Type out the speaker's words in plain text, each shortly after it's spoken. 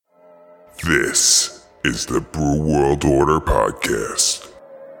This is the Brew World Order Podcast.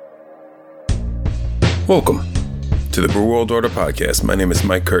 Welcome to the Brew World Order Podcast. My name is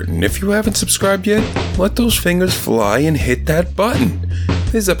Mike Curtin. If you haven't subscribed yet, let those fingers fly and hit that button.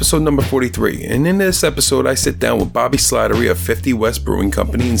 This is episode number 43, and in this episode I sit down with Bobby Slattery of 50 West Brewing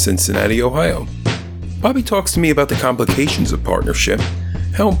Company in Cincinnati, Ohio. Bobby talks to me about the complications of partnership,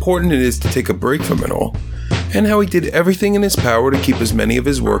 how important it is to take a break from it all, and how he did everything in his power to keep as many of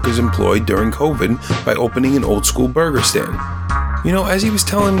his workers employed during COVID by opening an old school burger stand. You know, as he was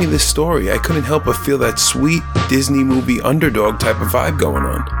telling me this story, I couldn't help but feel that sweet Disney movie underdog type of vibe going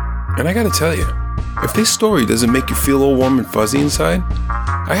on. And I gotta tell you, if this story doesn't make you feel all warm and fuzzy inside,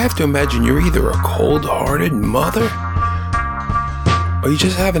 I have to imagine you're either a cold-hearted mother, or you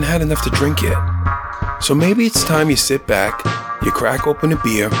just haven't had enough to drink yet. So maybe it's time you sit back, you crack open a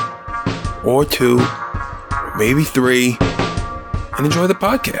beer, or two, maybe three, and enjoy the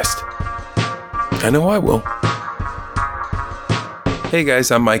podcast. I know I will. Hey guys,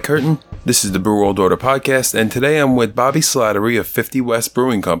 I'm Mike Curtin. This is the Brew World Order Podcast, and today I'm with Bobby Slattery of 50 West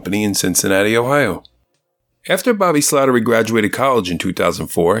Brewing Company in Cincinnati, Ohio. After Bobby Slattery graduated college in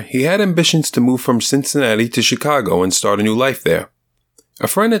 2004, he had ambitions to move from Cincinnati to Chicago and start a new life there. A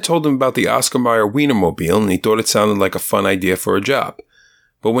friend had told him about the Oscar Mayer Wienermobile, and he thought it sounded like a fun idea for a job.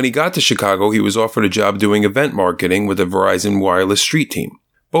 But when he got to Chicago, he was offered a job doing event marketing with the Verizon Wireless Street Team.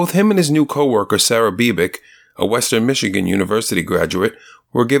 Both him and his new coworker, Sarah Biebick, a Western Michigan University graduate,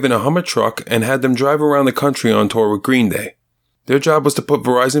 were given a Hummer truck and had them drive around the country on tour with Green Day. Their job was to put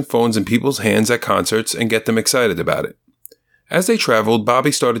Verizon phones in people's hands at concerts and get them excited about it. As they traveled,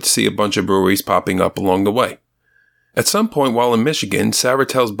 Bobby started to see a bunch of breweries popping up along the way. At some point while in Michigan, Sarah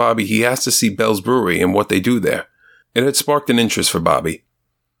tells Bobby he has to see Bell's Brewery and what they do there. It had sparked an interest for Bobby.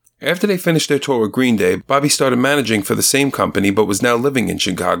 After they finished their tour with Green Day, Bobby started managing for the same company but was now living in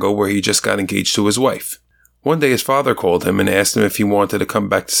Chicago where he just got engaged to his wife. One day his father called him and asked him if he wanted to come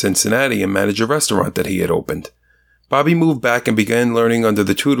back to Cincinnati and manage a restaurant that he had opened. Bobby moved back and began learning under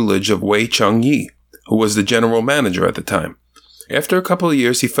the tutelage of Wei Chung Yi, who was the general manager at the time. After a couple of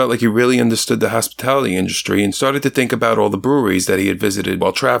years, he felt like he really understood the hospitality industry and started to think about all the breweries that he had visited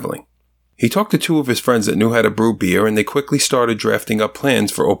while traveling. He talked to two of his friends that knew how to brew beer, and they quickly started drafting up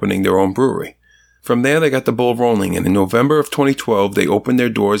plans for opening their own brewery. From there, they got the ball rolling, and in November of 2012, they opened their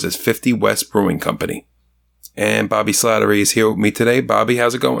doors as 50 West Brewing Company. And Bobby Slattery is here with me today. Bobby,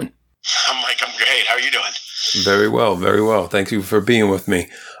 how's it going? Mike, I'm great. How are you doing? Very well, very well. Thank you for being with me.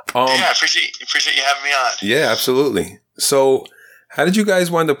 I appreciate you having me on. Yeah, absolutely. So, how did you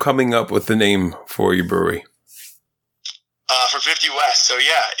guys wind up coming up with the name for your brewery? For 50 West. So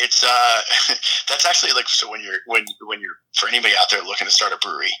yeah, it's that's actually like, so when you're for anybody out there looking to start a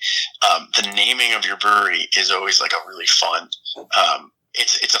brewery, the naming of your brewery is always like a really fun.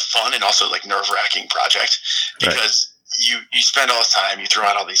 It's a fun and also like nerve-wracking project because you spend all this time, you throw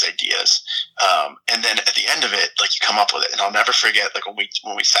out all these ideas, and then at the end of it, like you come up with it. And I'll never forget, like when we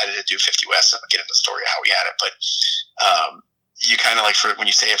decided to do 50 West, I'll get into the story of how we had it, but you kind of like, when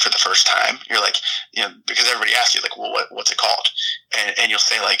you say it for the first time, you're like, you know, because everybody asks you like, well, what's it called? And you'll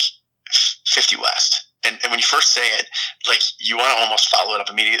say like 50 West. And when you first say it, like you want to almost follow it up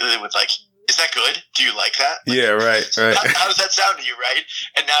immediately with like, is that good? Do you like that? Like, yeah, right. How does that sound to you, right?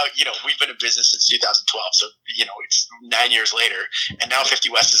 And now, you know, we've been in business since 2012, so, you know, it's 9 years later, and now 50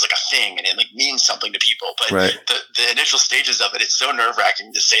 West is like a thing, and it like means something to people. But the initial stages of it, it's so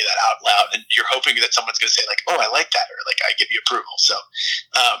nerve-wracking to say that out loud, and you're hoping that someone's going to say like, oh, I like that, or like, I give you approval. So,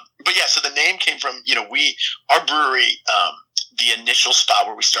 but yeah, so the name came from, you know, our brewery, the initial spot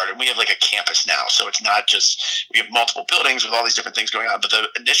where we started, we have like a campus now. So it's not just, we have multiple buildings with all these different things going on. But the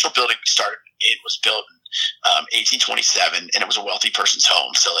initial building we started in was built in 1827, and it was a wealthy person's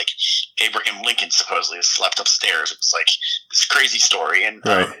home. So like Abraham Lincoln supposedly has slept upstairs. It was like this crazy story. And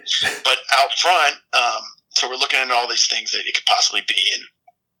but out front, so we're looking at all these things that it could possibly be. And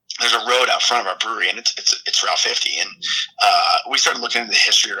there's a road out front of our brewery, and it's Route 50. And we started looking into the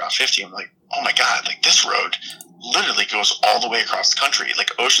history of Route 50. I'm like, oh my God, like this road literally goes all the way across the country, like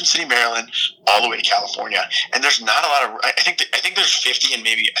Ocean City, Maryland, all the way to California. And there's not a lot of, I think there's 50, and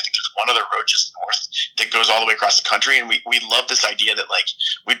maybe I think there's one other road just north that goes all the way across the country. And we love this idea that like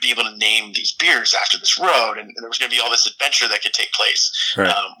we'd be able to name these beers after this road, and there was going to be all this adventure that could take place.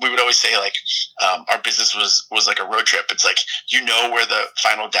 Right. We would always say like our business was like a road trip. It's like, you know where the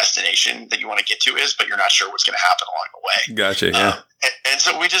final destination that you want to get to is, but you're not sure what's going to happen along the way. Gotcha. Yeah. And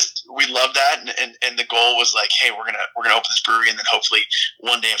so we we loved that, and the goal was like, hey, we're gonna open this brewery, and then hopefully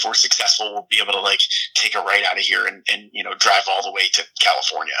one day, if we're successful, we'll be able to like take a right out of here and drive all the way to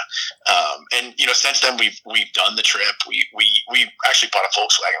California. And since then we've done the trip. We actually bought a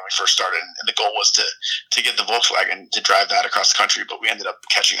Volkswagen when we first started, and the goal was to get the Volkswagen to drive that across the country, but we ended up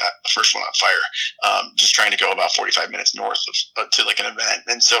catching the first one on fire, just trying to go about 45 minutes north to like an event.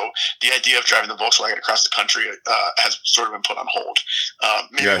 And so the idea of driving the Volkswagen across the country has sort of been put on hold.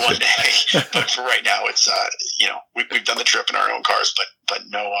 Maybe one day, but for right now, it's we've done the trip in our own cars, but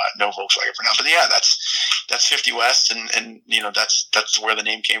no Volkswagen for now. But yeah, that's 50 West, and that's where the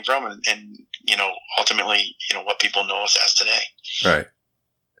name came from, and ultimately what people know us as today. Right.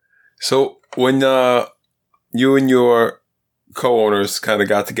 So when you and your co-owners kind of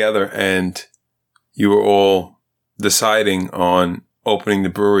got together and you were all deciding on opening the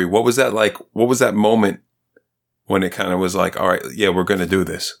brewery, what was that like? What was that moment when it kind of was like, all right, yeah, we're going to do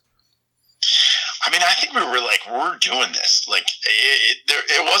this? I mean, I think we were like, we're doing this. Like,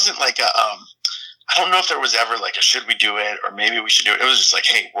 it wasn't like I don't know if there was ever like a should we do it or maybe we should do it. It was just like,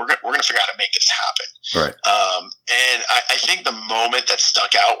 hey, we're gonna figure out how to make this happen. Right. And I think the moment that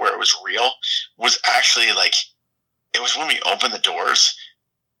stuck out where it was real was actually like, it was when we opened the doors,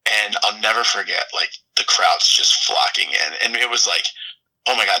 and I'll never forget like the crowds just flocking in, and it was like,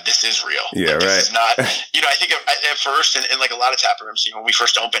 oh my God, this is real. Yeah, like, right. This is not, I think at first, in like a lot of tap rooms, when we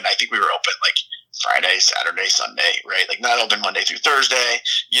first opened, I think we were open like Friday, Saturday, Sunday, right? Like not open Monday through Thursday,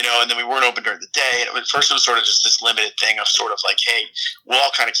 and then we weren't open during the day. And at first it was sort of just this limited thing of sort of like, hey, we'll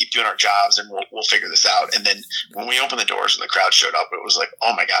all kind of keep doing our jobs and we'll figure this out. And then when we opened the doors and the crowd showed up, it was like,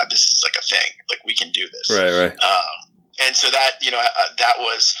 oh my God, this is like a thing. Like we can do this. Right. And so that, that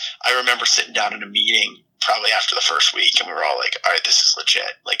was, I remember sitting down in a meeting probably after the first week, and we were all like, all right, this is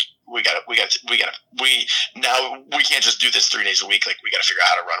legit. Like we can't just do this 3 days a week. Like we got to figure out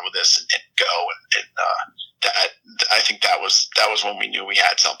how to run with this and go. And that, I think that was when we knew we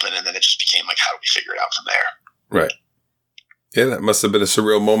had something. And then it just became like, how do we figure it out from there? Right. Yeah. That must've been a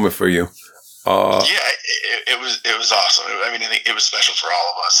surreal moment for you. Yeah, it was awesome. I mean, I think it was special for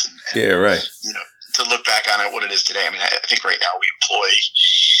all of us. And yeah. Right. To look back on it, what it is today. I mean, I think right now we employ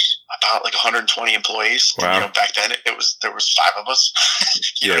about like 120 employees. Wow. And, back then there was 5 of us.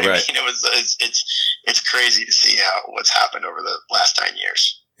 you know what I mean? It's crazy to see what's happened over the last 9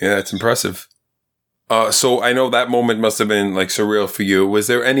 years. Yeah, it's impressive. So I know that moment must have been like surreal for you. Was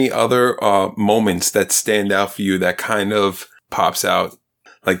there any other moments that stand out for you that kind of pops out?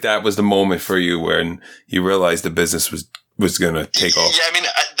 Like that was the moment for you when you realized the business was going to take off. Yeah, I mean,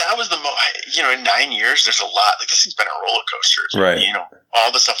 that was the moment. In 9 years, there's a lot. Like this has been a roller coaster. Right.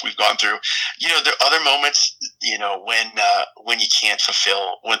 All the stuff we've gone through. There are other moments, when you can't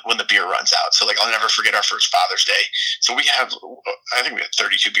fulfill when the beer runs out. So like I'll never forget our first Father's Day. So I think we had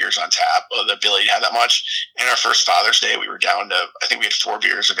 32 beers on tap, the ability to have that much. And our first Father's Day, we were down to, I think we had 4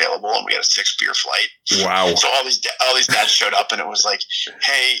 beers available, and we had a 6 beer flight. Wow. So all these dads showed up, and it was like,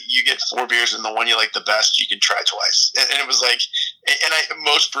 hey, you get 4 beers, and the one you like the best, you can try twice. And it was like,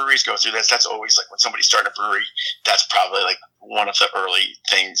 most breweries go through this. That's always like when somebody's starting a brewery, that's probably like one of the early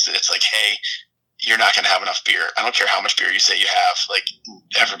things. It's like, hey, you're not going to have enough beer. I don't care how much beer you say you have. Like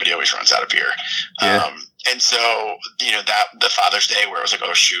everybody always runs out of beer. Yeah. And so, that the Father's Day where it was like,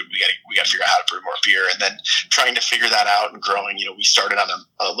 oh shoot, we got to figure out how to brew more beer. And then trying to figure that out and growing, we started on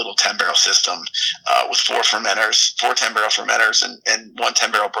a little 10-barrel system, with 4 fermenters, 4 10-barrel fermenters and 1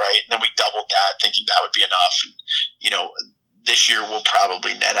 10-barrel bright. And then we doubled that thinking that would be enough. And, this year we'll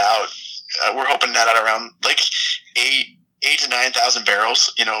probably net out, we're hoping to net out around like 8 to 9,000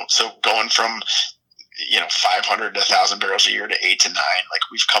 barrels, so going from, 500 to 1,000 barrels a year to 8 to 9, like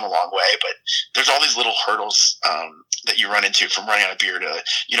we've come a long way, but there's all these little hurdles, that you run into from running out of beer to,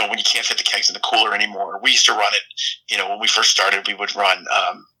 when you can't fit the kegs in the cooler anymore. We used to run it, when we first started, we would run,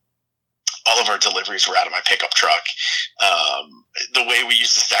 all of our deliveries were out of my pickup truck. The way we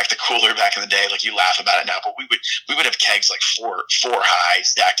used to stack the cooler back in the day, like you laugh about it now, but we would have kegs like four high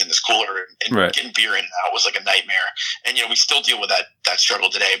stacked in this cooler, and right. Getting beer in and out was like a nightmare. And we still deal with that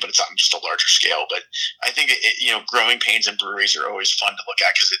struggle today, but it's on just a larger scale. But I think growing pains in breweries are always fun to look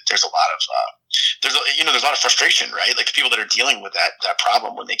at because there's a lot of there's a lot of frustration, right? Like the people that are dealing with that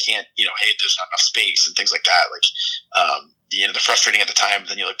problem when they can't, hey, there's not enough space and things like that. Like they're frustrating at the time, but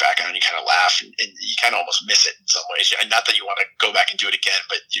then you look back on it and you kind of laugh and you kind of almost miss it in some ways. And not that you want to go back and do it again,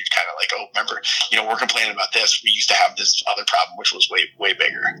 but you're kind of like, oh, remember, we're complaining about this. We used to have this other problem, which was way, way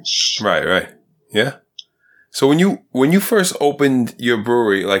bigger. Right. Yeah. So when you first opened your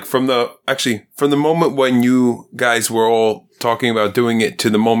brewery, like from the moment when you guys were all talking about doing it to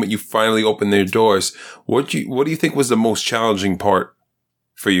the moment you finally opened their doors, what do you think was the most challenging part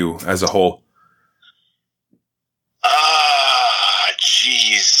for you as a whole?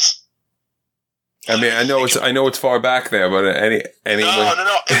 Jeez. I mean, I know it's far back there, but any. No.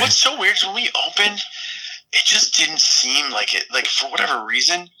 And what's so weird is when we opened, it just didn't seem like it. Like for whatever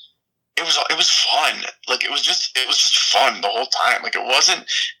reason, it was fun. Like it was just fun the whole time. Like it wasn't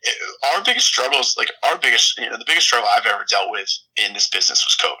our biggest struggles. Like the biggest struggle I've ever dealt with in this business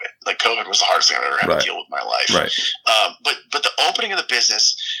was COVID. Like COVID was the hardest thing I've ever had to deal with in my life. Right. But the opening of the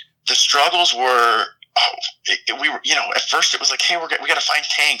business, the struggles were. We were, at first it was like, hey, we got to find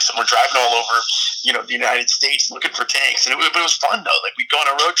tanks, and we're driving all over, the United States looking for tanks. But it was fun though. Like we'd go on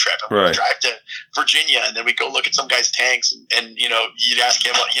a road trip and we'd drive to Virginia, and then we'd go look at some guy's tanks, and you'd ask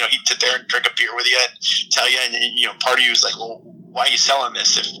him, he'd sit there and drink a beer with you and tell you, and part of you was like, well, why are you selling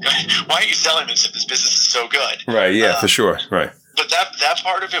this? Why are you selling this if this business is so good? Right. Yeah, for sure. Right. But that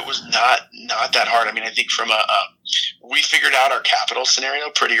part of it was not that hard. I mean, I think from we figured out our capital scenario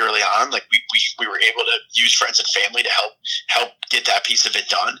pretty early on. Like we were able to use friends and family to help get that piece of it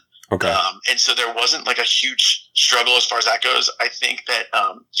done. Okay. And so there wasn't like a huge struggle as far as that goes. I think that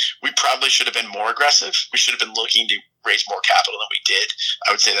we probably should have been more aggressive. We should have been looking to raise more capital than we did.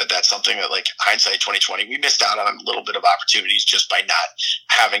 I would say that that's something that, like, hindsight 2020, we missed out on a little bit of opportunities just by not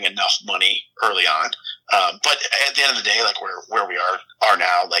having enough money early on. But at the end of the day, like where we are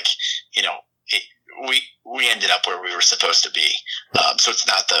now, like, we ended up where we were supposed to be. So it's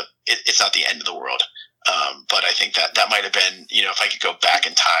not the end of the world. But I think that might have been, if I could go back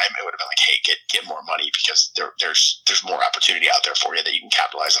in time, it would have been like, hey, get more money, because there's more opportunity out there for you that you can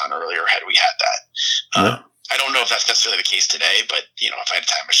capitalize on earlier had we had that. I don't know if that's necessarily the case today, but if I had a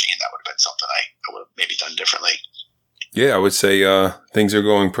time machine, that would have been something I would have maybe done differently. Yeah, I would say things are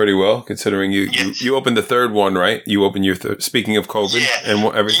going pretty well, considering you opened the third one, right? You opened your speaking of COVID and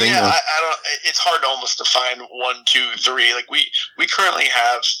everything. Yeah, I don't. It's hard to almost define 1, 2, 3. Like we currently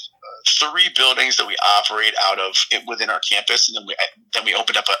have 3 buildings that we operate out of within our campus, and then we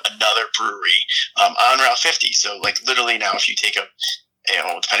opened up another brewery on Route 50. So like literally now, if you take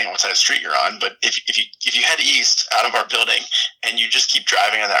depending on what side of the street you're on, but if you head east out of our building and you just keep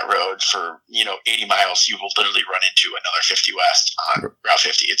driving on that road for 80 miles, you will literally run into another 50 West on Route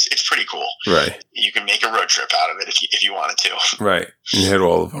 50. It's pretty cool. Right. You can make a road trip out of it if you wanted to. Right. You hit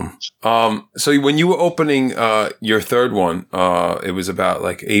all of them. So when you were opening your third one, it was about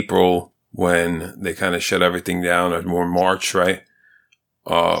like April when they kind of shut everything down, or more March, right?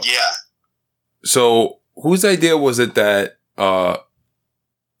 Yeah. So whose idea was it that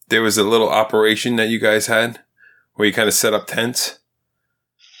there was a little operation that you guys had where you kind of set up tents?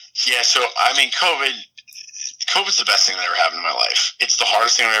 Yeah, so I mean, COVID's the best thing that ever happened in my life. It's the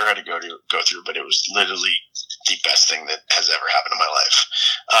hardest thing I've ever had to go through, but it was literally the best thing that has ever happened in my life.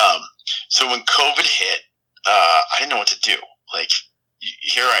 So when COVID hit, I didn't know what to do. Like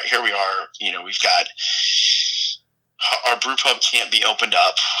here we are. We've got our brew pub can't be opened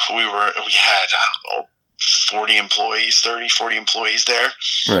up. We had, I don't know, 40 employees there.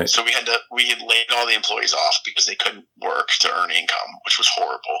 Right. So we had laid all the employees off because they couldn't work to earn income, which was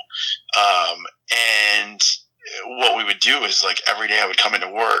horrible. And what we would do is, like, every day I would come into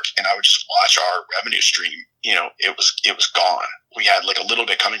work and I would just watch our revenue stream. It was gone. We had like a little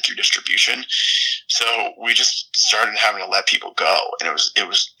bit coming through distribution. So we just started having to let people go. And it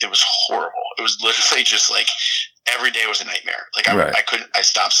was horrible. It was literally just like every day was a nightmare. Like I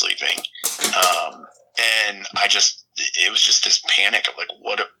stopped sleeping. And it was just this panic of like,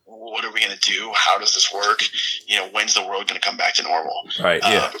 what are we going to do? How does this work? When's the world going to come back to normal? Right.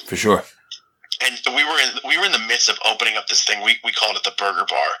 Yeah, for sure. And we were in the midst of opening up this thing. We called it the Burger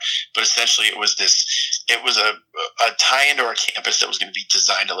Bar, but essentially it was a tie into our campus that was going to be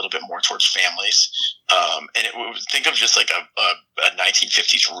designed a little bit more towards families. And think of just like a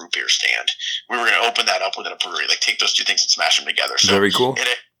 1950s root beer stand. We were going to open that up within a brewery, like take those two things and smash them together. So very cool.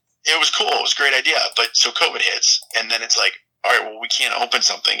 It was cool. It was a great idea. But so COVID hits, and then it's like, all right, well, we can't open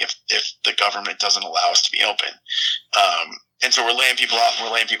something if the government doesn't allow us to be open. And so we're laying people off,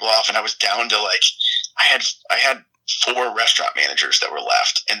 and I was down to like, I had 4 restaurant managers that were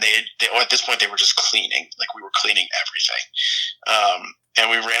left, and they at this point they were just cleaning. Like, we were cleaning everything.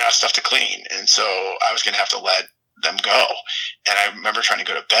 And we ran out of stuff to clean. And so I was going to have to let them go. And I remember trying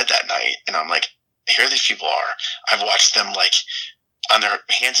to go to bed that night, and I'm like, here these people are. I've watched them like on their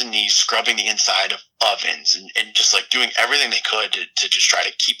hands and knees scrubbing the inside of ovens and just like doing everything they could to just try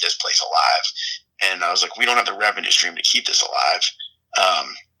to keep this place alive. And I was like, we don't have the revenue stream to keep this alive.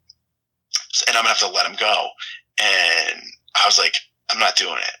 And I'm gonna have to let them go. And I was like, I'm not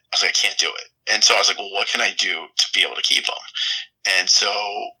doing it. I was like, I can't do it. And so I was like, well, what can I do to be able to keep them? And so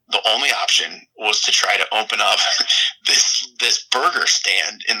the only option was to try to open up this burger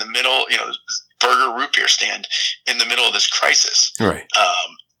stand in the middle, burger root beer stand in the middle of this crisis. Right.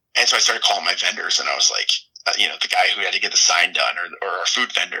 And so I started calling my vendors, and I was like, the guy who had to get the sign done, or our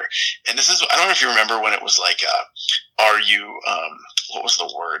food vendor. And this is, I don't know if you remember when it was like, what was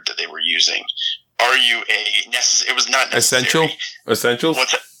the word that they were using? Are you a it was not necessary. Essentials?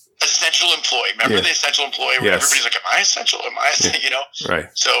 What's that? Essential employee. Remember the essential employee where everybody's like, am I essential? Am I, Right.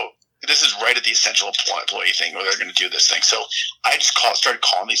 So this is right at the essential employee thing where they're going to do this thing. So I just started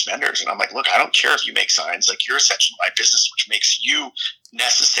calling these vendors, and I'm like, look, I don't care if you make signs. Like, you're essential to my business, which makes you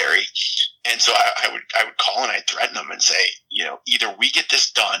necessary. And so I would call and I'd threaten them and say, either we get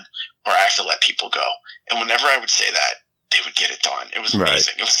this done or I have to let people go. And whenever I would say that, they would get it done. It was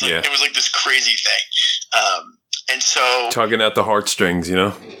amazing. Right. It was like this crazy thing. And so tugging at the heartstrings,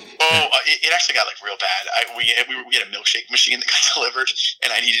 Oh, it actually got like real bad. We had a milkshake machine that got delivered,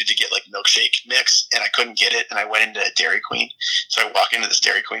 and I needed to get like milkshake mix, and I couldn't get it. And I went into Dairy Queen. So I walk into this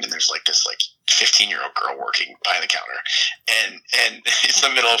Dairy Queen, and there's like this 15-year-old girl working behind the counter, and it's the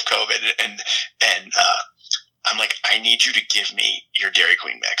middle of COVID, and I'm like, I need you to give me your Dairy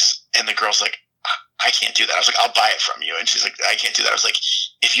Queen mix, and the girl's like, I can't do that. I was like, I'll buy it from you, and she's like, I can't do that. I was like,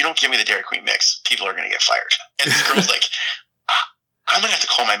 if you don't give me the Dairy Queen mix, people are going to get fired. And this girl's like, I'm going to have to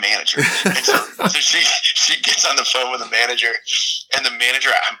call my manager. And so she gets on the phone with the manager, and the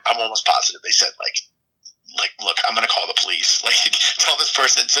manager, I'm almost positive they said like, look, I'm going to call the police. Like, tell this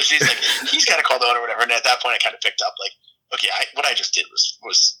person. So she's like, he's got to call the owner or whatever. And at that point I kind of picked up like, okay, what I just did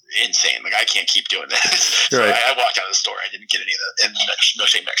was insane. Like, I can't keep doing this. So right. I walked out of the store. I didn't get any of the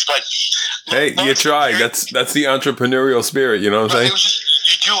milkshake mix. But hey, you tried. That's the entrepreneurial spirit. You know what I'm saying? It was just,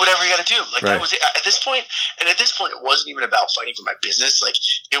 you do whatever you got to do. Like, right. That was it. At this point, it wasn't even about fighting for my business. Like,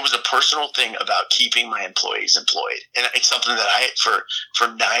 it was a personal thing about keeping my employees employed, and it's something that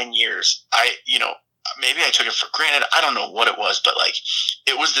for 9 years, maybe I took it for granted. I don't know what it was, but like,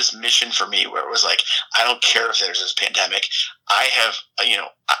 it was this mission for me where it was like, I don't care if there's this pandemic. I have,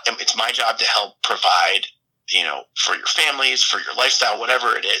 it's my job to help provide, for your families, for your lifestyle,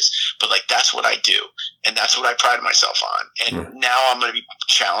 whatever it is. But like, that's what I do. And that's what I pride myself on. And now I'm going to be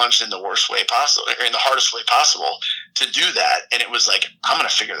challenged in the worst way possible, or in the hardest way possible to do that. And it was like, I'm going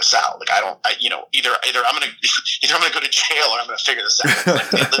to figure this out. Like, either I'm going to go to jail or I'm going to figure this out.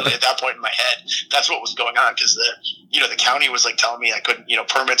 Like, literally at that point in my head, that's what was going on. Cause the county was like telling me I couldn't,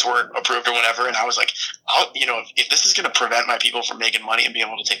 permits weren't approved or whatever. And I was like, if this is going to prevent my people from making money and being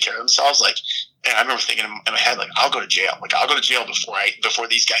able to take care of themselves, like, and I remember thinking in my head, like, I'll go to jail. Like, I'll go to jail before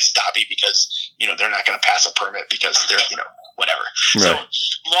these guys stop me because, they're not going to pass a permit because they're, whatever. Right. So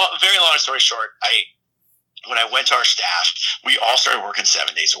very long story short, when I went to our staff, we all started working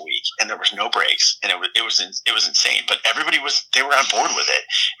 7 days a week, and there was no breaks, and it was insane. But everybody they were on board with it,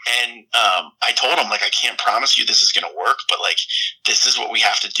 and I told them, like, I can't promise you this is going to work, but like, this is what we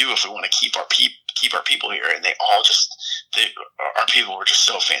have to do if we want to keep our people here. And our people were just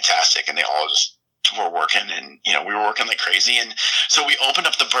so fantastic, and they all just were working, and we were working like crazy. And so we opened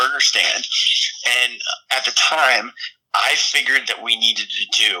up the burger stand, and at the time, I figured that we needed to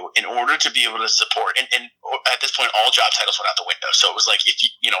do in order to be able to support, and at this point, all job titles went out the window. So it was like, if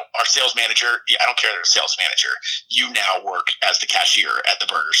our sales manager, I don't care, they're a sales manager, you now work as the cashier at the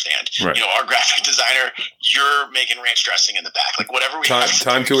burger stand. Right. Our graphic designer, you're making ranch dressing in the back, like whatever we have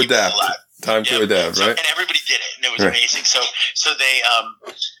time to adapt. Time to adapt, right? And everybody did it, and it was amazing. So they,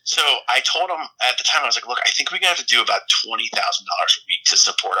 so I told them at the time, I was like, look, I think we're gonna have to do about $20,000 a week to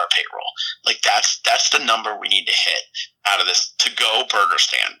support our payroll. Like, that's the number we need to hit out of this to go burger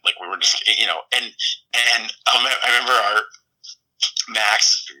stand. Like, we were just, and I remember our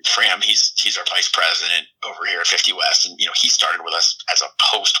Max Fram, he's our vice president over here at 50 West, and he started with us as a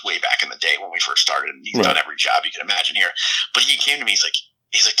host way back in the day when we first started, and he's done every job you can imagine here. But he came to me, he's like,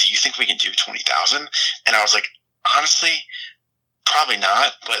 do you think we can do 20,000? And I was like, honestly, probably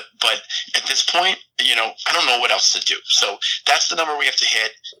not. But at this point, I don't know what else to do. So that's the number we have to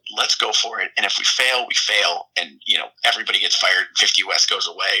hit. Let's go for it. And if we fail, we fail. And, everybody gets fired. 50 West goes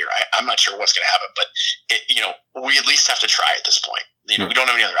away, or I'm not sure what's going to happen, but we at least have to try at this point. We don't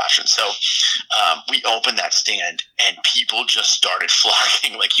have any other options. So we opened that stand, and people just started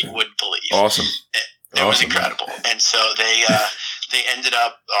flocking like you wouldn't believe. Awesome. It was incredible. And so they ended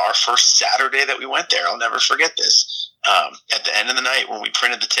up, our first Saturday that we went there, I'll never forget this. At the end of the night, when we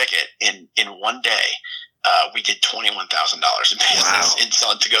printed the ticket, in one day, we did $21,000 in business in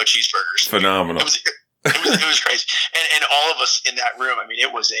selling to-go cheeseburgers. Phenomenal. It was crazy. And all of us in that room, I mean,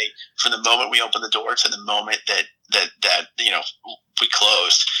 it was from the moment we opened the door to the moment that we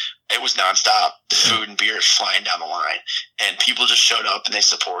closed, it was nonstop. Food and beer flying down the line, and people just showed up and they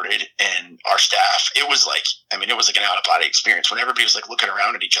supported. And our staff, it was like an out of body experience when everybody was like looking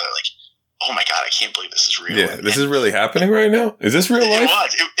around at each other, like, "Oh my God, I can't believe this is real." Yeah, this is really happening right now. Is this real life? It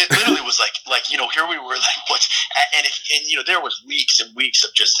was. It literally was like here we were, like what? And there was weeks and weeks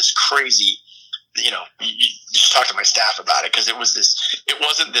of just this crazy. You just talk to my staff about it because it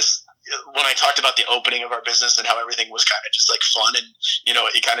wasn't this. When I talked about the opening of our business and how everything was kind of just like fun and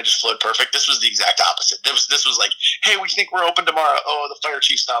it kind of just flowed perfect, this was the exact opposite. This was like, hey, we think we're open tomorrow. Oh, the fire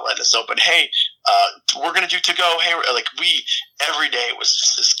chief's not letting us open. Hey, we're gonna do to go. Hey, every day was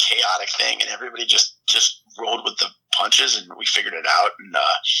just this chaotic thing, and everybody just rolled with the punches, and we figured it out. And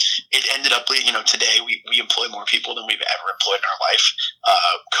it ended up, today we employ more people than we've ever employed in our life.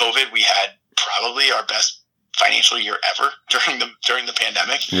 COVID, we had probably our best financial year ever during the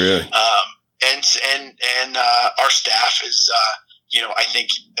pandemic. Really? And our staff is, I think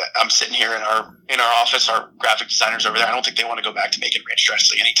I'm sitting here in our office, our graphic designers over there. I don't think they want to go back to making ranch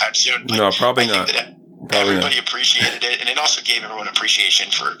dressing anytime soon. No, probably not. Everybody appreciated it, and it also gave everyone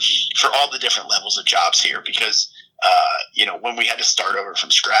appreciation for all the different levels of jobs here because, when we had to start over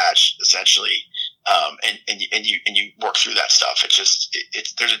from scratch, essentially, and you work through that stuff,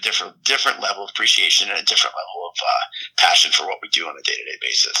 there's a different level of appreciation and a different level of passion for what we do on a day-to-day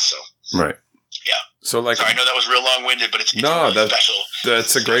basis. So, right. Yeah. So sorry, I know that was real long-winded, but it's special.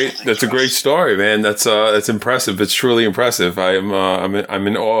 That's a great story, man. That's impressive. It's truly impressive. I'm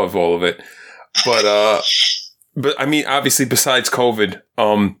in awe of all of it. But I mean, obviously, besides COVID,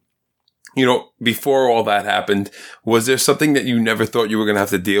 before all that happened, was there something that you never thought you were going to have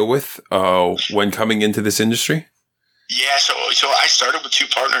to deal with when coming into this industry? Yeah, so I started with two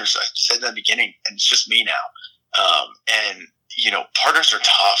partners. I said in the beginning, and it's just me now. And partners are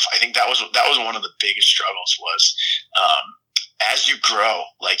tough. I think that was one of the biggest struggles was as you grow,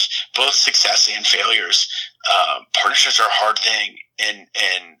 like both success and failures, partnerships are a hard thing. And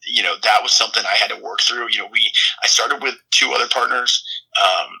that was something I had to work through. I started with two other partners.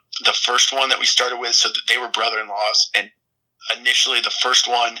 The first one that we started with, so they were brother-in-laws, and initially the first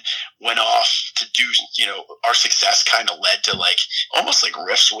one went off to do, our success kind of led to like almost like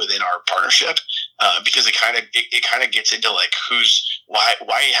rifts within our partnership, because it kind of gets into like why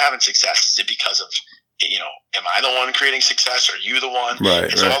are you having success? Is it because of, am I the one creating success or you the one?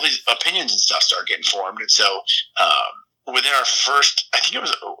 Right. And so all these opinions and stuff start getting formed. And so, within our first, I think it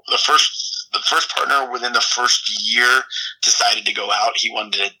was the first partner within the first year decided to go out. He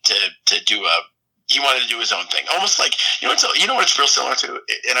wanted to do his own thing. Almost like, what it's real similar to,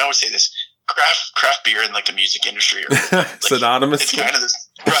 and I always say this, craft beer in like the music industry or like, synonymous. It's kind of this,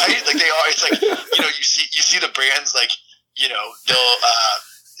 right? Like they are, it's like, you see the brands like, they'll,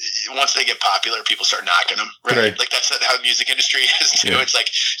 once they get popular, people start knocking them, right? Like that's how the music industry is too. Yeah. It's like,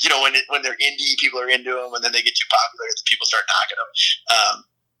 when they're indie, people are into them, and then they get too popular, the people start knocking them.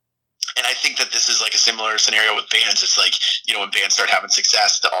 And I think that this is like a similar scenario with bands. It's like, when bands start having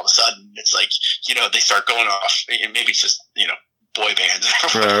success, all of a sudden it's like, they start going off, and maybe it's just, boy bands.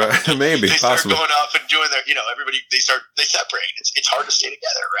 Right. Maybe. They start possibly. going off and doing their, everybody, they separate. It's hard to stay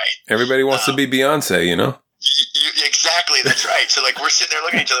together, right? Everybody wants to be Beyonce, Exactly, that's right. So like we're sitting there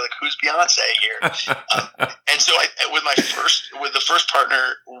looking at each other like, who's Beyonce here? And so with the first partner,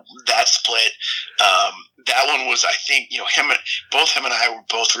 that split, that one was, I think, both him and I were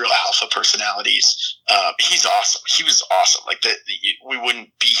both real alpha personalities. He's awesome. He was awesome. Like we wouldn't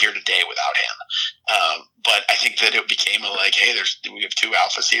be here today without him. But I think that it became hey, we have two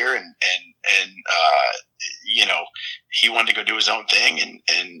alphas here, and he wanted to go do his own thing,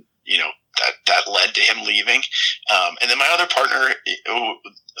 and that led to him leaving. And then my other partner,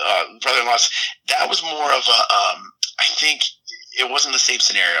 brother-in-law, that was more of I think it wasn't the same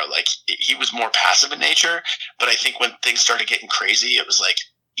scenario. Like he was more passive in nature, but I think when things started getting crazy, it was like,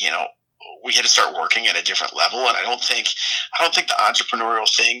 we had to start working at a different level. And I don't think the entrepreneurial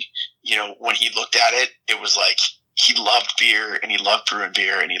thing, when he looked at it, it was like he loved beer and he loved brewing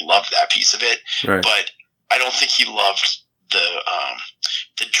beer and he loved that piece of it. Right. But I don't think he loved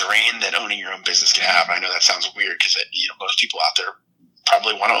the drain that owning your own business can have. I know that sounds weird because most people out there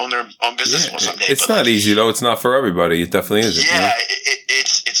probably want to own their own business someday. It's not easy though. It's not for everybody. It definitely isn't. Yeah,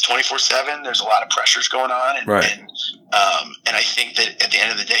 it's 24/7. There's a lot of pressures going on, and I think that at the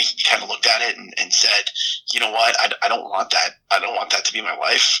end of the day, he kind of looked at it and said, you know what, I don't want that. I don't want that to be my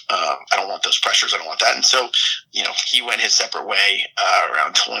life. I don't want those pressures. I don't want that. And so, he went his separate way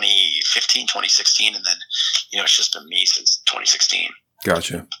around 2015, 2016, and then it's just been me since 2016.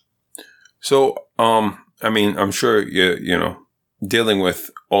 Gotcha. So, I mean, I'm sure you know, dealing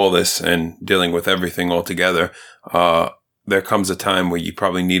with all this and dealing with everything all together, there comes a time where you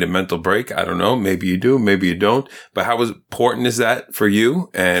probably need a mental break. I don't know. Maybe you do, maybe you don't. But how important is that for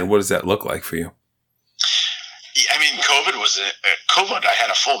you? And what does that look like for you? I mean, COVID. I had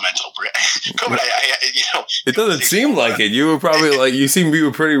a full mental break. COVID. It doesn't seem like it. You were probably like, you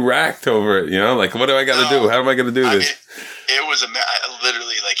were pretty racked over it. You know, like, what do I got to do? How am I going to do this? It was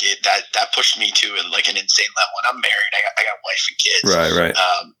literally like that pushed me to like an insane level. And I'm married. I got a wife and kids. Right.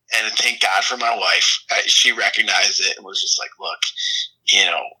 And thank God for my wife. She recognized it and was just like, look, you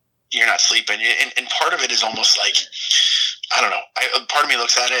know, you're not sleeping. And part of it is almost like, I don't know. Part of me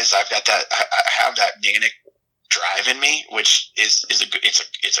looks at it as I have that manic drive in me, which is a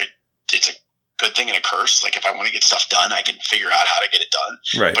good thing and a curse. Like, if I want to get stuff done, I can figure out how to get it done.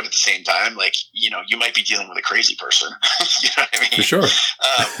 Right. But at the same time, like, you know, you might be dealing with a crazy person. You know what I mean? For sure.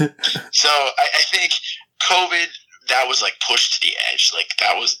 So I think COVID, that was like pushed to the edge. Like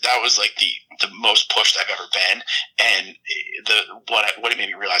that was like the most pushed I've ever been. And what it made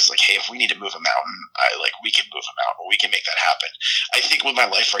me realize, like, hey, if we need to move a mountain, we can move a mountain. We can make that happen. I think with my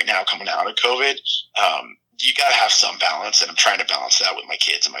life right now coming out of COVID, you got to have some balance, and I'm trying to balance that with my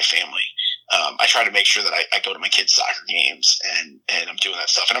kids and my family. I try to make sure that I go to my kids' soccer games and I'm doing that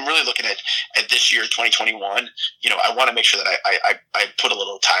stuff. And I'm really looking at this year, 2021. You know, I want to make sure that I put a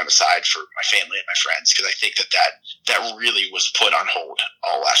little time aside for my family and my friends, because I think that really was put on hold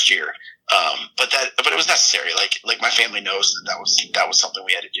all last year. But it was necessary. Like my family knows that was something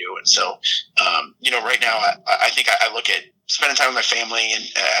we had to do. And so, you know, right now I think I look at spending time with my family and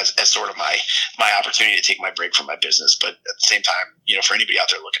as sort of my opportunity to take my break from my business. But at the same time, you know, for anybody out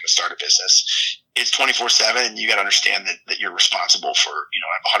there looking to start a business, it's 24/7, and you got to understand that you're responsible for, you know,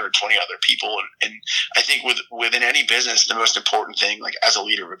 120 other people. And I think within any business, the most important thing, like as a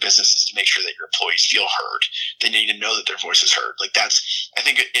leader of a business, is to make sure that your employees feel heard. They need to know that their voice is heard. Like I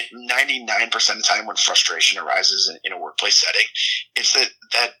think 99% of the time when frustration arises in a workplace setting, it's that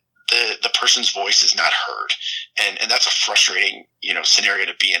the person's voice is not heard. And that's a frustrating, you know, scenario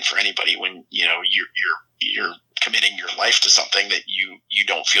to be in for anybody when, you know, you're committing your life to something that you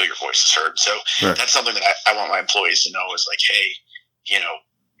don't feel your voice is heard. So right. That's something that I want my employees to know is like, hey, you know,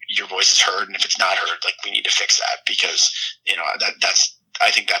 your voice is heard. And if it's not heard, like, we need to fix that, because, you know, I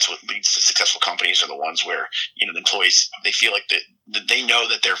think that's what leads to successful companies, are the ones where, you know, the employees, they feel like that they know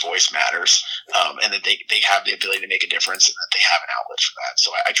that their voice matters, and that they have the ability to make a difference, and that they have an outlet for that.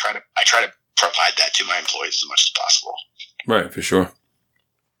 So I try to provide that to my employees as much as possible. Right. For sure.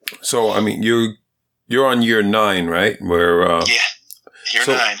 So, I mean, you're on year 9, right? Where, year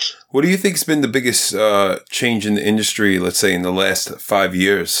 9. What do you think has been the biggest change in the industry, let's say in the last 5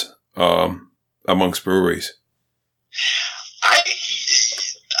 years, amongst breweries?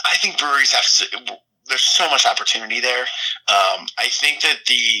 I think breweries there's so much opportunity there. I think that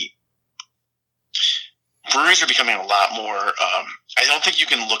the breweries are becoming a lot more, I don't think you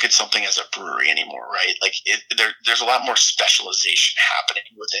can look at something as a brewery anymore, right? Like there's a lot more specialization happening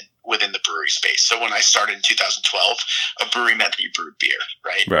within the brewery space. So when I started in 2012, a brewery meant that you brewed beer,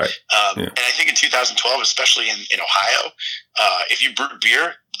 right? Right. And I think in 2012, especially in Ohio, if you brewed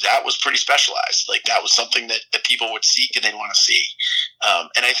beer, that was pretty specialized. Like that was something that people would seek and they'd want to see.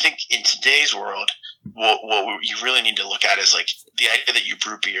 And I think in today's world, what you really need to look at is like the idea that you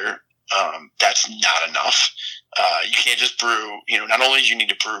brew beer. That's not enough. You can't just brew, you know, not only do you need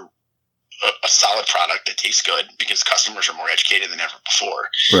to brew a solid product that tastes good, because customers are more educated than ever before.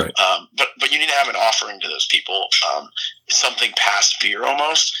 Right. But you need to have an offering to those people, something past beer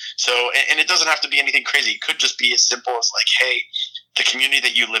almost. So, and it doesn't have to be anything crazy. It could just be as simple as like, hey, the community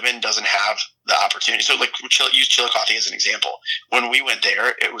that you live in doesn't have the opportunity. So like, use Chillicothe as an example. When we went there,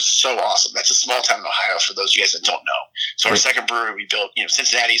 it was so awesome. That's a small town in Ohio, for those of you guys that don't know. So our second brewery we built, you know,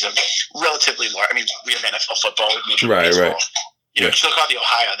 Cincinnati's a relatively large, I mean, we have NFL football, we have Major League Baseball. Right. You know, Chillicothe,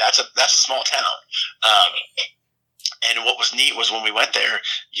 Ohio, that's a small town. And what was neat was when we went there,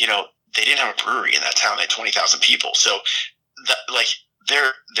 you know, they didn't have a brewery in that town. They had 20,000 people. So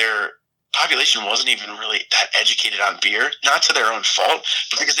their population wasn't even really that educated on beer, not to their own fault,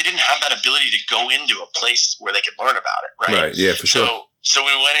 but because they didn't have that ability to go into a place where they could learn about it. Right. Right. Yeah, for sure. So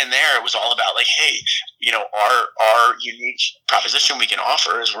when we went in there, it was all about like, hey, our unique proposition we can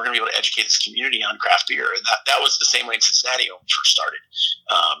offer is we're going to be able to educate this community on craft beer. And that was the same way in Cincinnati when we first started.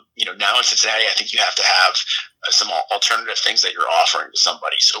 Now in Cincinnati, I think you have to have some alternative things that you're offering to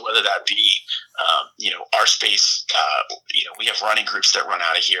somebody. So whether that be, our space, we have running groups that run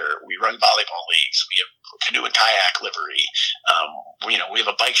out of here. We run volleyball leagues. We have canoe and kayak livery. We have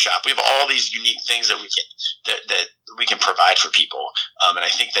a bike shop. We have all these unique things that we can provide for people. And I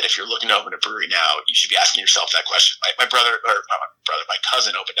think that if you're looking to open a brewery now, you should be asking yourself that question. My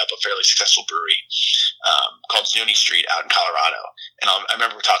cousin opened up a fairly successful brewery called Zuni Street out in Colorado. And I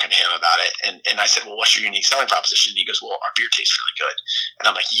remember talking to him about it. And I said, well, what's your unique selling proposition? And he goes, well, our beer tastes really good. And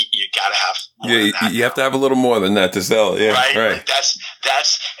I'm like, you got to have more than that. You have to have a little more than that to sell. Yeah, right. Like that's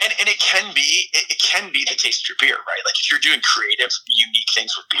and it can be the taste of your beer, right? Like if you're doing creative, unique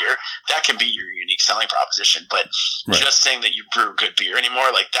things with beer, that can be your unique selling proposition. But just saying that you brew good beer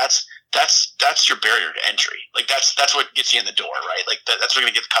anymore, like that's your barrier to entry. Like that's what gets you in the door, right? Like that's what's going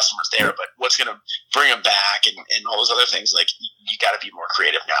to get the customers there. But what's going to bring them back and all those other things, like you got to be more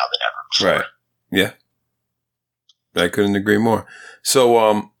creative now than ever before. Right. Yeah. I couldn't agree more.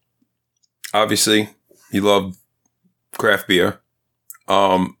 So, obviously you love craft beer.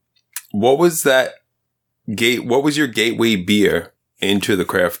 What was your gateway beer into the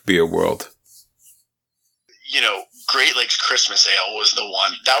craft beer world? Great Lakes Christmas Ale was the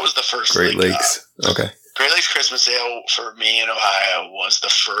one. That was the first. Great Lakes. Okay. Great Lakes Christmas Ale for me in Ohio was the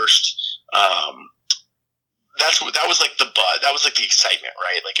first. That was like the buzz. That was like the excitement,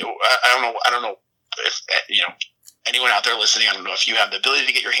 right? Like I don't know if anyone out there listening. I don't know if you have the ability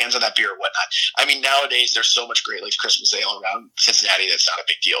to get your hands on that beer or whatnot. I mean, nowadays there's so much Great Lakes Christmas Ale around Cincinnati that's not a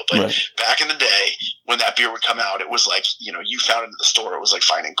big deal. But back in the day when that beer would come out, it was like you found it at the store. It was like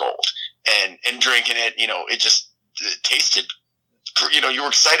finding gold, and drinking it. It tasted. You were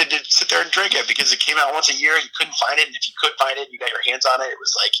excited to sit there and drink it because it came out once a year. You couldn't find it, and if you could find it, you got your hands on it. It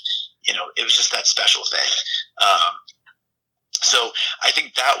was like, it was just that special thing. So I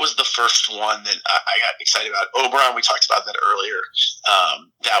think that was the first one that I got excited about. Oberon, we talked about that earlier.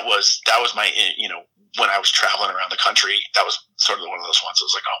 That was my, when I was traveling around the country, that was sort of one of those ones that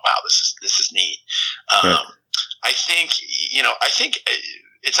was like, oh wow, this is neat. I think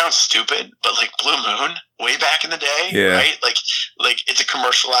it sounds stupid, but like Blue Moon way back in the day, right? Like it's a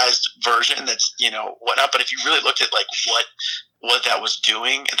commercialized version that's, whatnot. But if you really looked at like what that was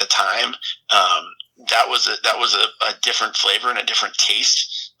doing at the time, that was a different flavor and a different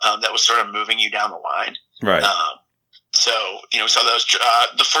taste, that was sort of moving you down the line. Right. So that was,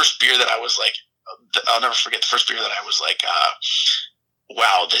 the first beer that I was like, I'll never forget the first beer that I was like,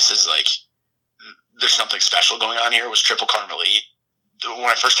 wow, this is like, there's something special going on here, was Triple Carmelite. When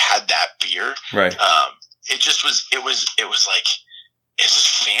I first had that beer, right. It was like, it's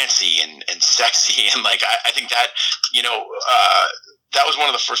just fancy and sexy. And like, I think that, that was one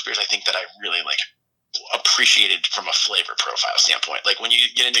of the first beers I think that I really like appreciated from a flavor profile standpoint. Like when you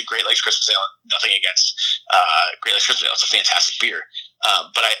get into Great Lakes Christmas Ale, nothing against Great Lakes Christmas Ale, it's a fantastic beer.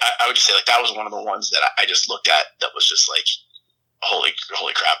 But I would just say like that was one of the ones that I just looked at that was just like, holy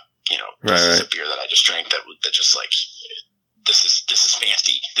crap, this is a beer that I just drank that just like, this is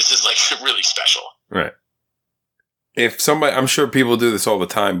fancy. This is like really special. Right. If somebody, I'm sure people do this all the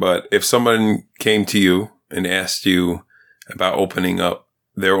time, but if someone came to you and asked you about opening up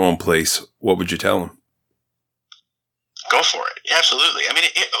their own place, what would you tell them? Go for it. Yeah, absolutely. I mean,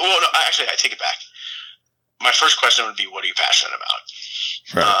 actually, I take it back. My first question would be, what are you passionate about?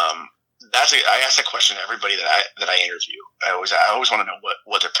 Right. I ask that question to everybody that I interview. I always want to know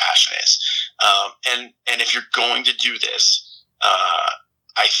what their passion is. And if you're going to do this,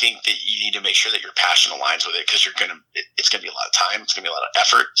 I think that you need to make sure that your passion aligns with it, because it's going to be a lot of time. It's going to be a lot of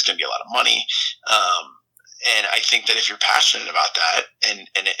effort. It's going to be a lot of money. And I think that if you're passionate about that, and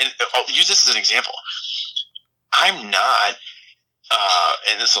I'll use this as an example. I'm not,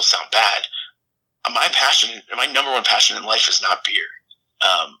 and this will sound bad, my number one passion in life is not beer.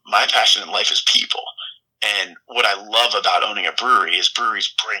 My passion in life is people. And what I love about owning a brewery is breweries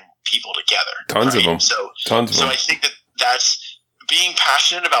bring people together. Tons of them. So I think that's being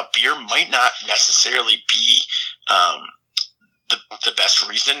passionate about beer might not necessarily be the best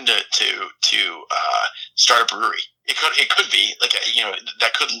reason to start a brewery. It could be like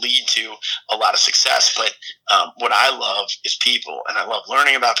that could lead to a lot of success. But what I love is people, and I love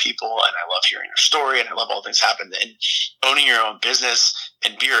learning about people, and I love hearing their story, and I love all things happen. And owning your own business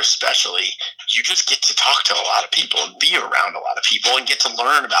and beer especially, you just get to talk to a lot of people and be around a lot of people and get to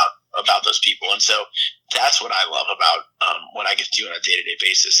learn about those people. And so that's what I love about what I get to do on a day-to-day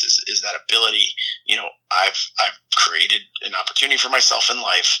basis is that ability. I've created an opportunity for myself in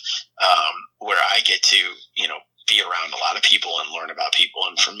life where I get to be around a lot of people and learn about people,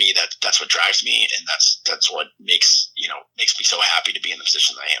 and for me that's what drives me, and that's what makes me so happy to be in the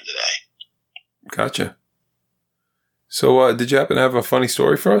position that I am today. Gotcha. So did you happen to have a funny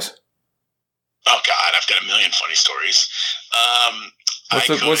story for us? Oh God, I've got a million funny stories.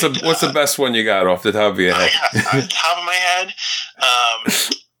 What's the best one you got off the top of your head? Off the top of my head,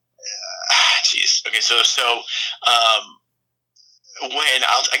 geez. Okay, so I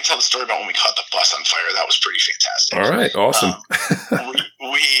can tell the story about when we caught the bus on fire. That was pretty fantastic. All right, awesome.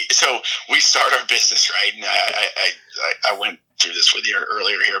 We start our business, right, and I went through this with you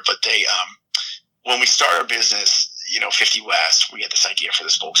earlier here, but when we start our business, 50 West, we get this idea for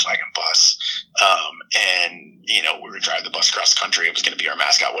this Volkswagen bus. And we would drive the bus across the country. It was going to be our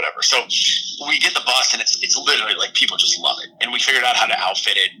mascot, whatever. So we get the bus, and it's literally like people just love it. And we figured out how to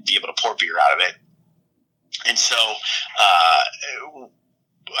outfit it and be able to pour beer out of it. And so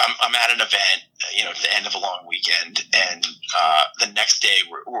I'm at an event, at the end of a long weekend, and the next day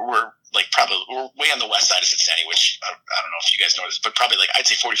we're way on the west side of Cincinnati, which I don't know if you guys noticed, but probably I'd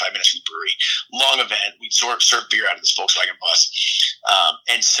say 45 minutes from the brewery. Long event. We'd serve beer out of this Volkswagen bus.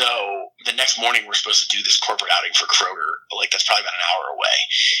 And so the next morning we're supposed to do this corporate outing for Kroger. That's probably about an hour away.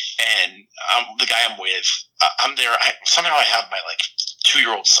 And the guy I'm with, I'm there. Somehow I have my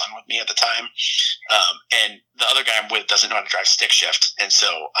 2-year-old son with me at the time. And the other guy I'm with doesn't know how to drive stick shift. And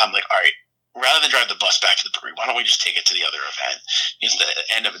so I'm like, all right, rather than drive the bus back to the brewery, why don't we just take it to the other event? It's the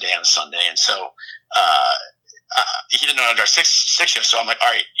end of the day on a Sunday. And so he didn't know how to drive stick shift. So I'm like,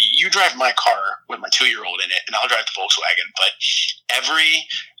 all right, you drive my car with my 2-year-old in it, and I'll drive the Volkswagen. But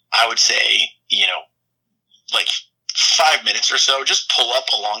I would say, 5 minutes or so, just pull up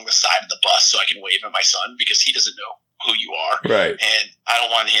along the side of the bus so I can wave at my son, because he doesn't know who you are. Right. And I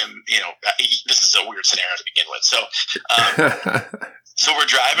don't want him, this is a weird scenario to begin with. So, so we're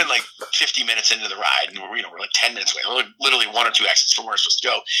driving 50 minutes into the ride, and we're 10 minutes away, literally 1 or 2 exits from where we're supposed to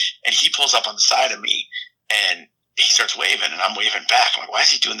go. And he pulls up on the side of me, and he starts waving, and I'm waving back. I'm like, why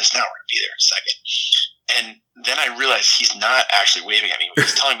is he doing this now? We're going to be there in a second. And then I realize he's not actually waving at me.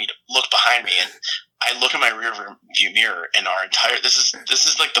 He's telling me to look behind me. And I look in my rear view mirror, and this is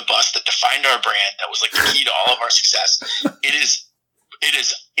the bus that defined our brand. That was the key to all of our success. It is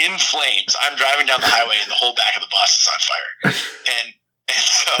in flames. I'm driving down the highway, and the whole back of the bus is on fire. And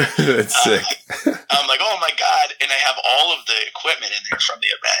so that's sick. I'm like, oh my God. And I have all of the equipment in there from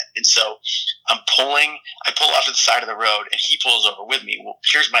the event. And so I pull off to the side of the road, and he pulls over with me. Well,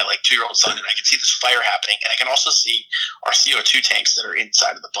 here's my 2-year-old son, and I can see this fire happening. And I can also see our CO2 tanks that are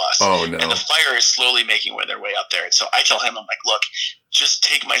inside of the bus. Oh no. And the fire is slowly making their way up there. And so I tell him, I'm like, look, just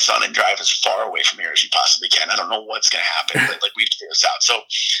take my son and drive as far away from here as you possibly can. I don't know what's going to happen, but we have to figure this out. So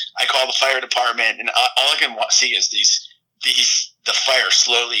I call the fire department, and all I can see is the fire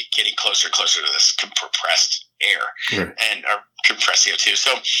slowly getting closer and closer to this compressed air and compressed CO2.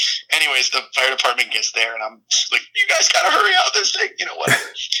 So anyways, the fire department gets there, and I'm just like, you guys got to hurry out this thing,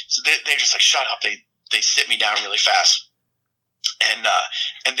 whatever. So they're just like, shut up. They sit me down really fast, and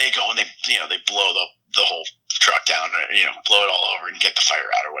they go, and they blow the whole truck down, blow it all over and get the fire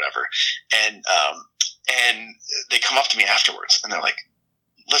out or whatever. And they come up to me afterwards, and they're like,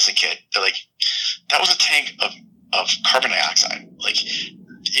 listen, kid, they're like, that was a tank of carbon dioxide.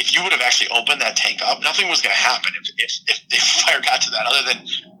 If you would have actually opened that tank up, nothing was going to happen if the fire got to that, other than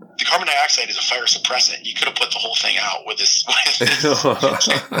the carbon dioxide is a fire suppressant. You could have put the whole thing out with this tank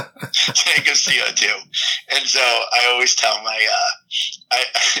of CO2. And so I always tell I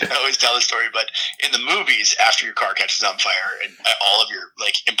always tell the story, but in the movies, after your car catches on fire and all of your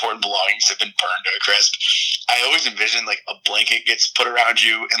important belongings have been burned to a crisp, I always envision a blanket gets put around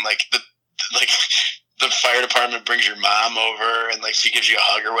you, and the fire department brings your mom over, and she gives you a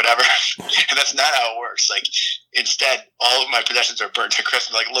hug or whatever. And that's not how it works. Instead, all of my possessions are burnt to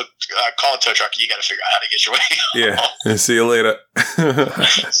crisp. Look, call a tow truck. You got to figure out how to get your way home. Yeah. See you later.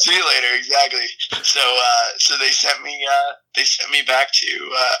 See you later. Exactly. So they sent me back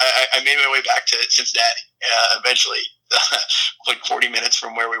to, I made my way back to Cincinnati, eventually, 40 minutes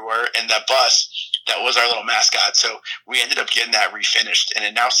from where we were. And that bus, that was our little mascot. So we ended up getting that refinished, and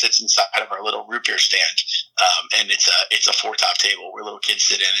it now sits inside of our little root beer stand. And it's a 4-top table where little kids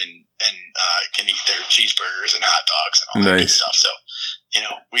sit in and can eat their cheeseburgers and hot dogs and all that good stuff. So,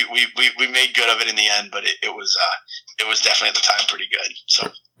 we made good of it in the end, but it was definitely at the time pretty good.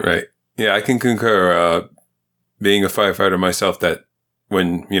 So, right. Yeah, I can concur, being a firefighter myself, that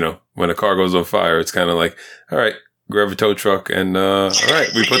when a car goes on fire, it's kind of like, all right, grab a tow truck, and all right,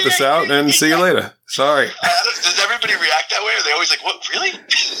 we put this out, and see you later. Sorry. Does everybody react that way? Or are they always like, "What? Really?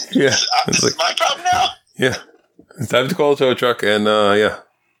 Yeah, this is my problem now." Yeah, it's time to call a tow truck, and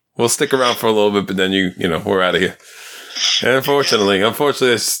we'll stick around for a little bit, but then we're out of here. And unfortunately,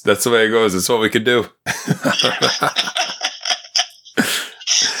 that's the way it goes. It's what we could do.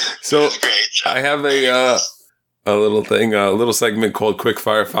 So I have a little thing, a little segment called Quick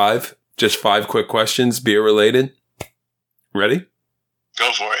Fire 5. Just 5 quick questions, beer related. Ready?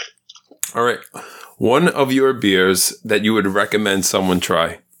 Go for it. All right. One of your beers that you would recommend someone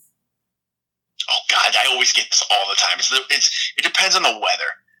try. Oh God, I always get this all the time. It depends on the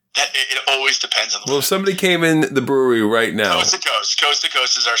weather. It always depends on the weather. Well, if somebody came in the brewery right now. Coast to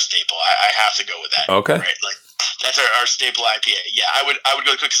Coast is our staple. I have to go with that. Okay. Right? Like that's our staple IPA. Yeah, I would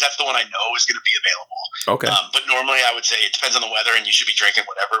go because that's the one I know is going to be available. Okay. But normally I would say it depends on the weather, and you should be drinking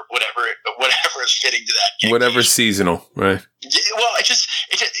whatever is fitting to that. Whatever's seasonal, right? Yeah, well, it just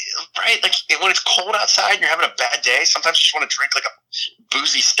right. Like when it's cold outside and you're having a bad day, sometimes you just want to drink like a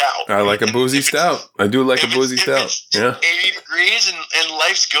boozy stout. I like a boozy stout. I do like a boozy stout. Yeah. 80 degrees and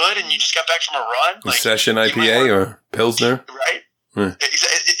life's good, and you just got back from a run. Like, Session IPA or Pilsner, right?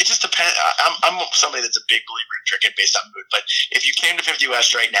 It just depends. I'm somebody that's a big believer in drinking based on mood. But if you came to 50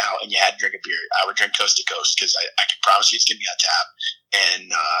 West right now and you had to drink a beer, I would drink Coast to Coast because I can promise you it's going to be on tap,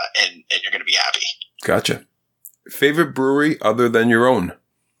 and you're going to be happy. Gotcha. Favorite brewery other than your own?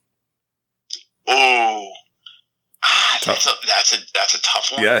 Oh, that's a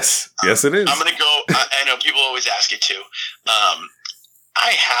tough one. Yes, it is. I'm going to go. I know people always ask it too.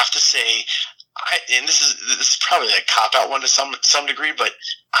 I have to say. And this is probably a cop out one to some degree, but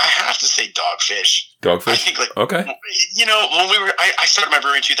I have to say Dogfish. Dogfish. I think okay. When I started my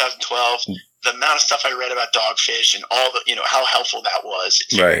brewery in 2012. The amount of stuff I read about Dogfish and all the how helpful that was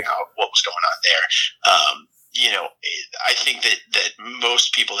in figuring out what was going on there. I think that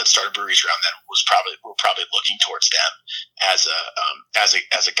most people that started breweries around then were probably looking towards them as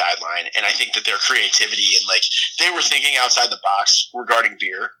a guideline, and I think that their creativity and they were thinking outside the box regarding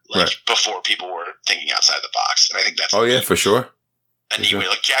beer before people were thinking outside the box, and I think that's for sure. A neat way.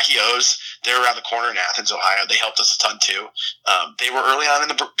 Like Jackie O's, they're around the corner in Athens, Ohio. They helped us a ton too. They were early on in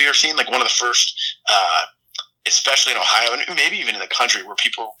the beer scene, like one of the first. Especially in Ohio and maybe even in the country where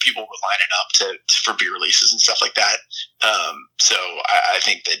people were lining up for beer releases and stuff like that. So I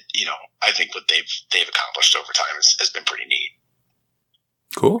think that, I think what they've accomplished over time has been pretty neat.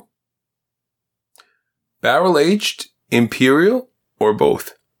 Cool. Barrel aged, imperial, or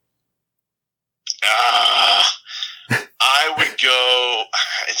both? I would go,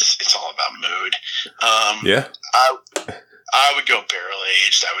 it's all about mood. Yeah. I would go barrel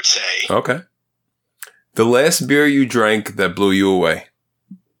aged, I would say. Okay. The last beer you drank that blew you away?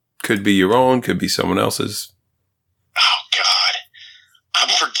 Could be your own, could be someone else's. Oh, God. I'm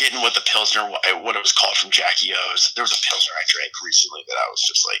forgetting what the Pilsner, what it was called from Jackie O's. There was a Pilsner I drank recently that I was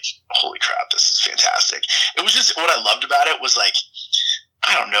just like, holy crap, this is fantastic. It was just, what I loved about it was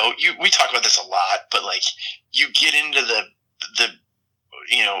I don't know, we talk about this a lot, but you get into the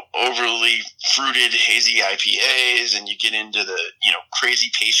overly fruited hazy IPAs, and you get into the, crazy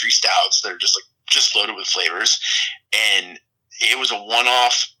pastry stouts that are just loaded with flavors, and it was a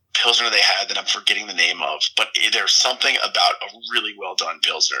one-off Pilsner they had that I'm forgetting the name of, but there's something about a really well done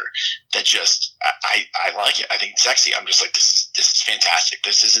Pilsner that just I like it. I think it's sexy. I'm just like, this is fantastic.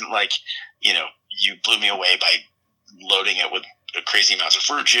 This isn't you blew me away by loading it with crazy amounts of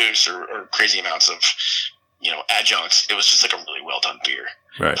fruit juice or crazy amounts of adjuncts. It was just like a really well done beer.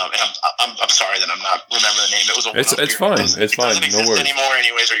 Right. And I'm sorry that I'm not remembering the name. It was a it's beer. fine. It's fine. Doesn't exist no worries anymore,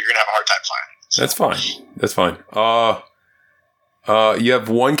 anyways, or you're gonna have a hard time finding it. So. That's fine. You have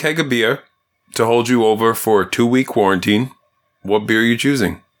 1 keg of beer to hold you over for a 2-week quarantine. What beer are you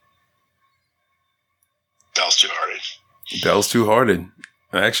choosing? Bell's Two Hearted. Bell's Two Hearted.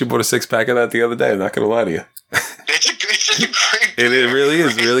 I actually bought a 6-pack of that the other day. I'm not going to lie to you. It's just a great beer. It really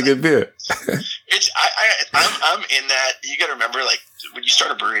is really good beer. I'm in that. You got to remember, when you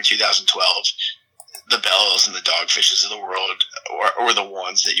start a brewery in 2012, the Bells and the Dogfishes of the world were the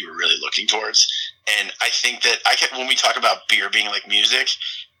ones that you were really looking towards. And I think that when we talk about beer being like music,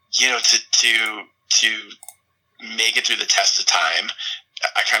 to make it through the test of time,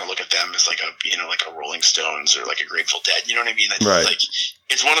 I kind of look at them as like a Rolling Stones or like a Grateful Dead. You know what I mean? Right.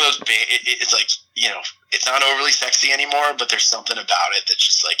 It's one of those. It's like it's not overly sexy anymore, but there's something about it that's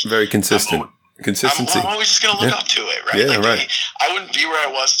just very consistent. Consistency. I'm always just going to look up to it, right? Yeah, right. I wouldn't be where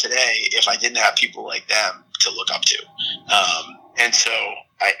I was today if I didn't have people like them to look up to. And so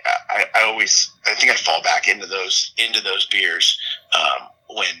I think I fall back into those beers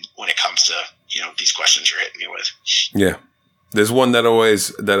when it comes to these questions you're hitting me with. Yeah. There's one that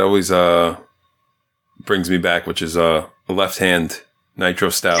always brings me back, which is a left hand nitro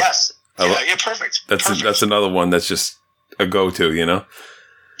stout. Yes. Yeah, perfect. That's another one that's just a go-to,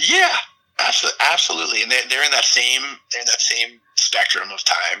 Yeah, absolutely. And they're in that same spectrum of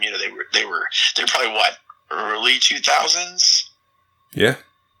time. They're probably what, early 2000s? Yeah.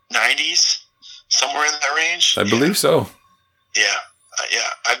 90s, somewhere in that range. I believe so. Yeah.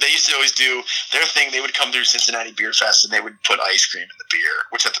 They used to always do their thing. They would come through Cincinnati Beer Fest and they would put ice cream in the beer,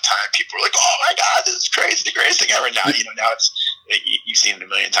 which at the time people were like, "Oh my God, this is crazy, the greatest thing ever." Now, now you've seen it a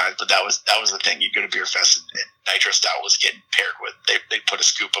million times, but that was the thing. You'd go to Beer Fest and Nitro Stout was getting paired with. They put a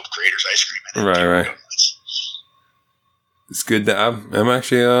scoop of Creator's ice cream in it. Right. It's good that I'm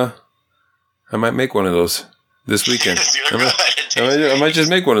actually I might make one of those this weekend. I might just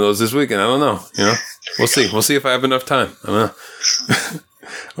make one of those this weekend. I don't know. We'll see. We'll see if I have enough time. I don't know.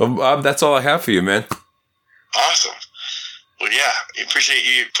 Well, Bob, that's all I have for you, man. Awesome. Well, yeah, I appreciate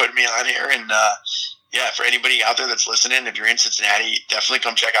you putting me on here. And for anybody out there that's listening, if you're in Cincinnati, definitely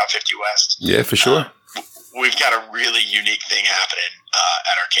come check out 50 West. Yeah, for sure. We've got a really unique thing happening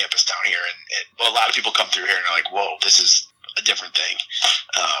at our campus down here. And a lot of people come through here and are like, whoa, this is a different thing.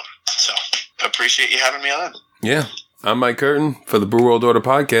 So I appreciate you having me on. Yeah. I'm Mike Curtin for the Brew World Order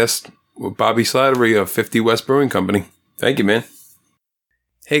podcast with Bobby Slattery of 50 West Brewing Company. Thank you, man.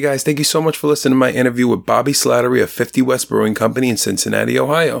 Hey guys, thank you so much for listening to my interview with Bobby Slattery of 50 West Brewing Company in Cincinnati,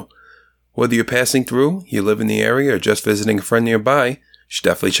 Ohio. Whether you're passing through, you live in the area, or just visiting a friend nearby, you should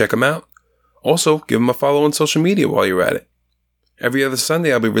definitely check them out. Also, give them a follow on social media while you're at it. Every other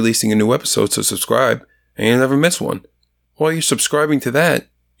Sunday, I'll be releasing a new episode, so subscribe, and you'll never miss one. While you're subscribing to that,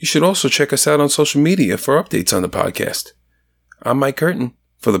 you should also check us out on social media for updates on the podcast. I'm Mike Curtin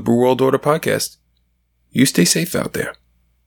for the Brew World Order podcast. You stay safe out there.